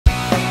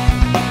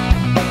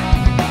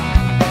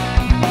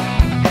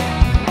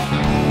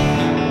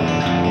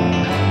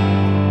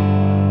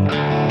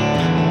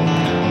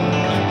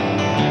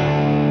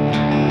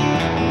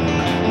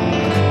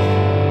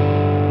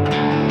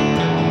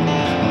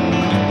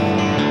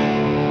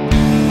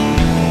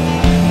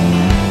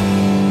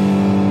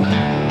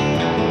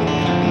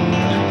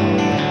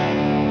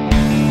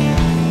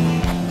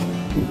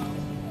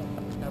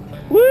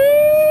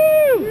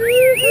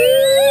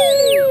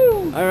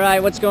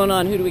right, what's going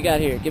on? Who do we got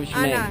here? Give us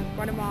your name.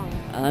 Guatemala.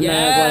 Anna,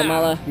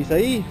 Guatemala.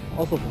 Isai,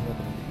 also from Guatemala.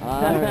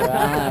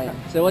 Alright.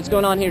 So what's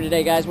going on here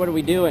today, guys? What are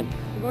we doing?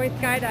 We're going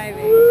skydiving.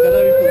 Skydiving for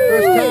the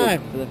first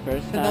time. For the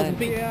first 10,000 time?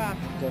 feet. Yeah.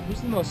 So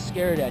who's the most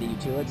scared out of you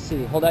two? Let's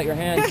see. Hold out your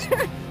hands.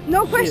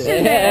 No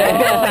question Yeah.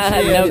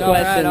 there. No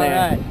question there.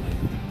 All right.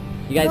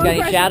 You guys No got any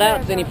question shout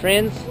outs? there. Any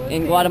friends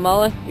in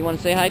Guatemala you want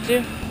to say hi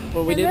to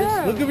before we do this?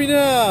 Hello. Look at me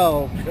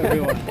now,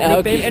 everyone.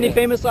 Okay. Any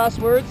famous last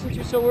words since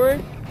you're so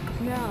worried?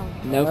 No.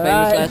 No All famous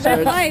right. last Live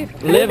words?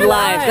 life. Live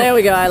life. There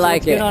we go. I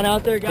like Let's it. get on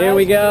out there, guys. Here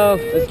we go.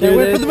 Let's Can't do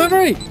wait for this. the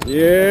memory.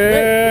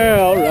 Yeah.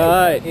 All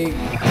right.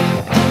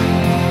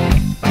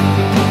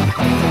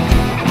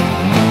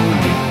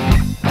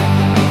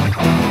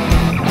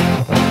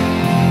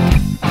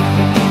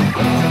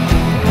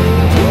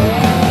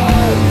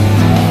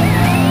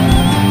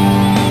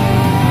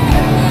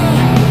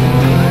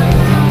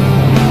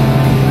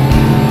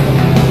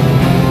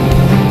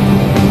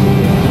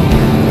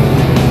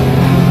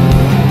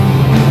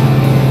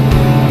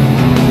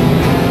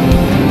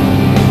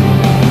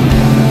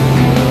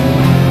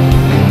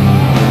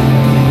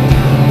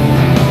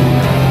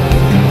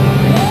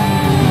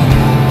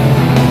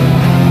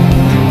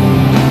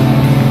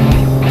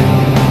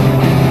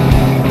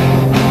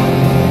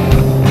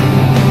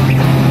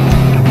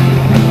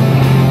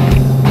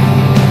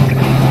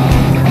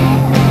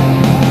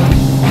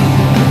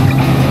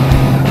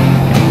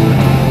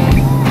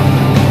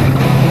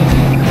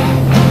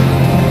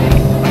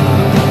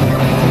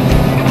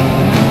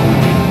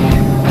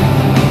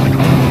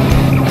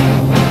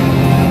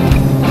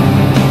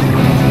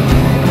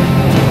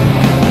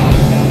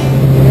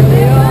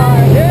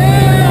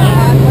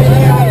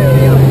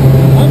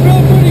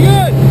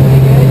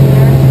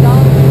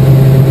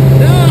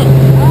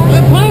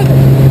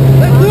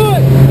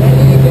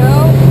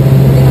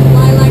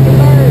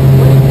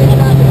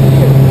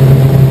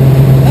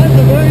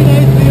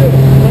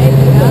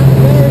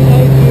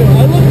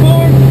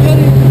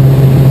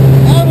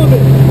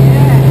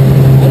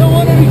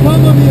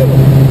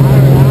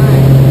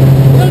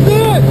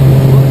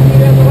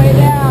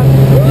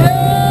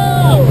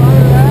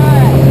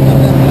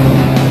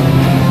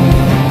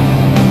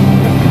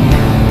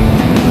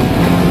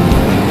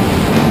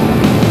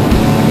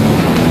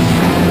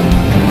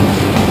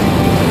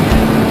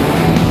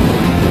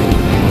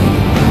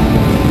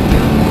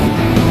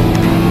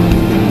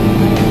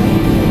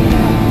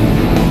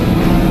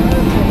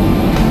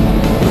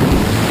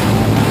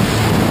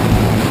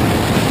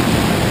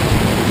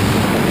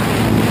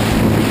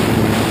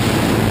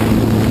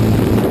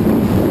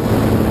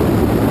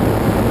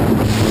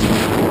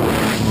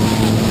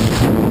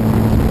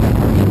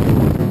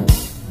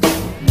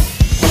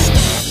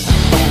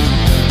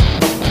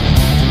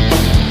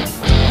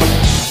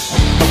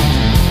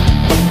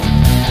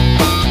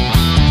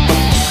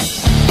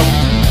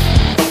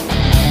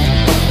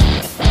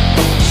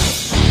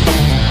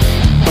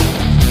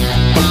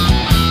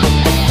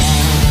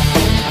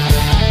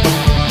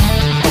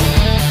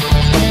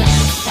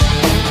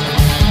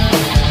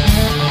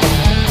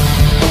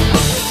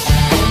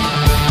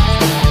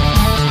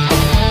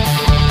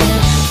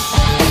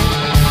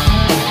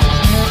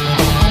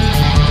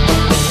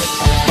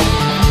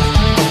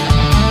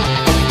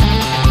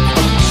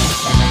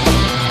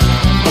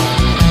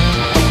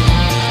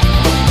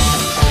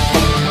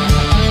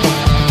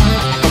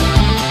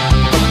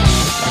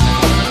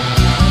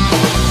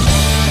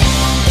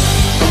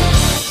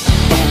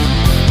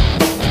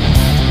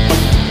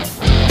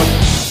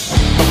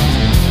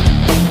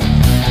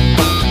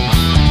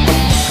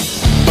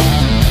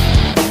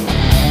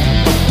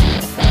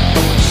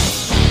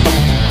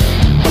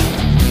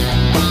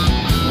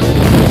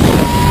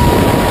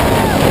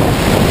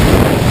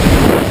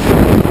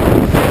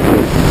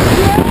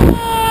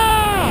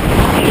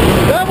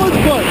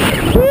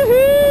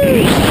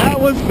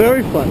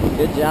 Very fun.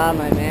 Good job,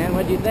 my man.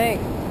 What do you think?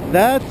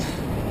 That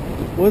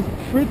was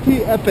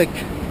pretty epic.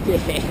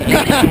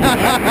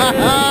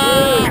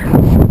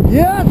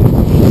 Yes!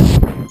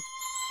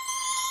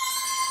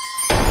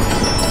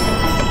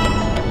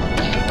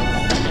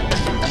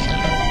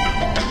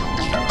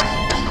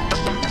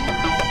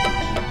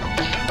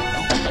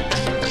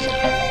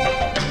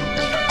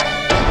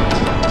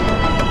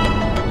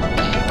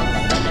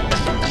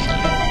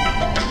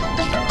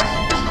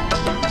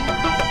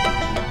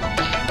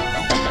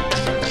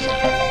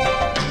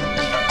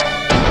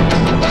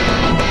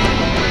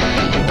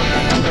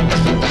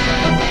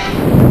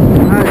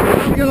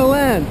 We're gonna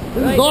land.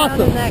 This Right is down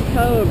awesome. in that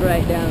cove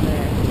right down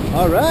there.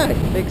 All right.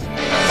 Big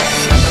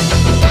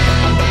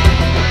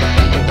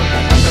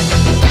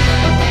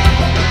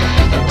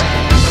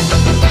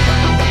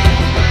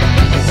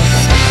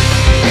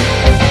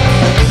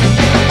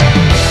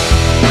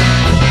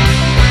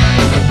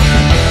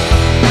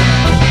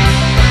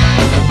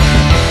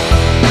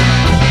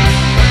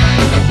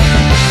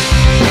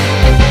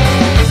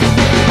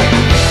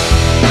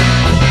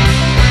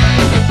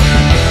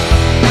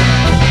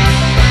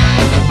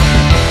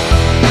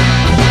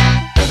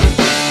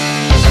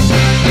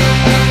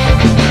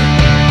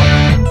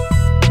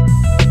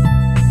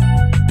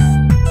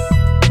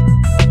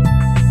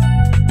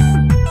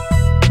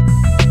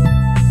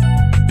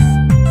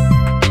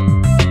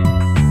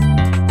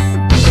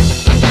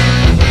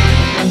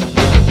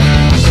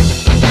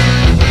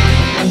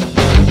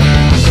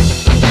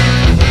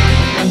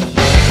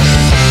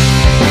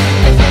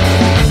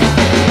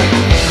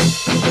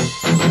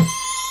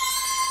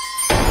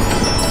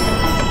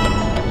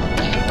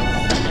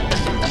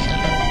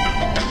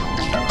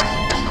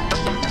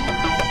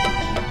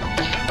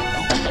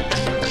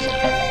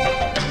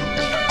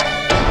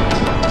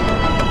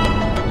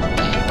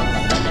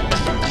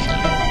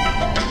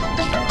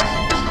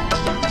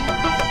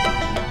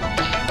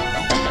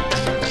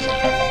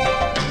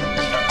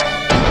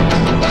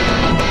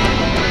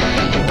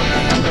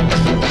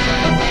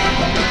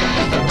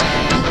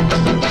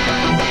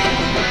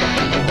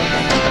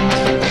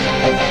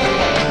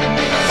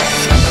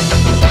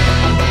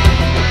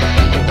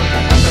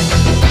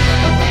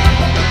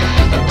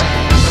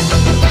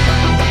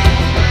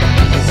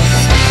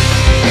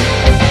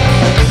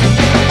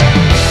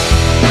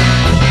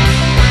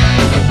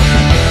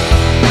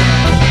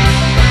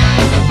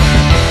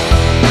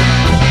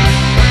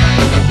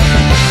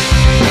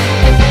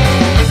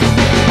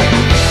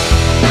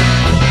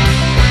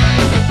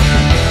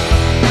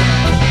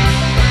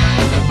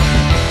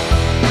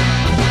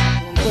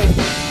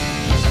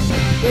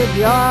Good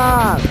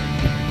job.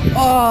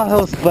 Oh, that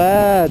was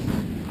bad.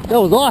 That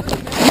was awesome.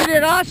 You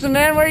did awesome,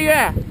 man. Where you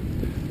at?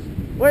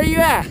 Where you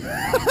at?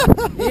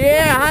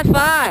 Yeah, high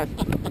five.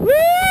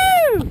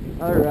 Woo!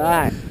 All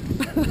right.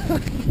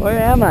 Where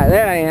am I?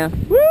 There I am.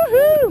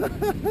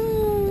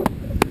 Woohoo!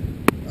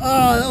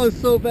 Oh, that was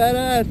so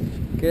badass.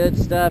 Good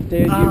stuff,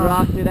 dude. You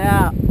rocked it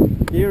out.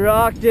 You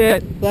rocked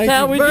it. Thank That's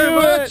how you we very do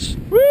much. it.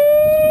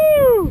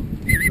 Woo!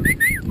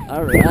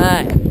 All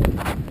right.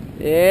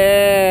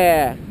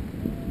 Yeah.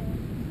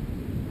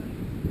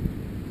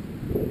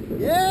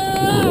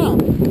 Yeah! Woo!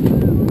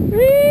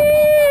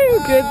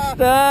 Good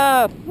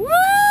stuff.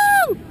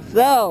 Woo!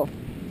 So,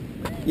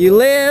 you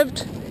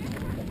lived.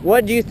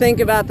 What do you think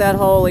about that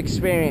whole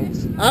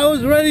experience? I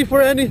was ready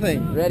for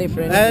anything. Ready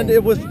for anything? And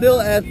it was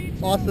still as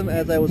awesome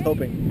as I was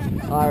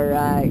hoping. All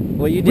right.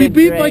 Well, you did We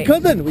beat great. my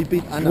cousin. We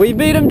beat Anna. We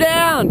beat him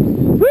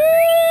down. Woo!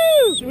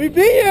 We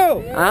beat you!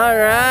 All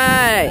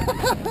right.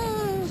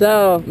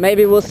 So,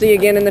 maybe we'll see you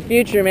again in the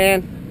future,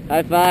 man.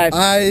 High five.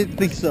 I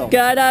think so.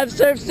 Skydive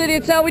Surf City,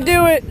 it's how we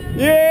do it.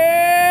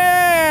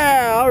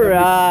 Yeah! All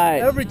right.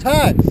 Every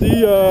time.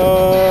 See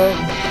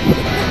ya.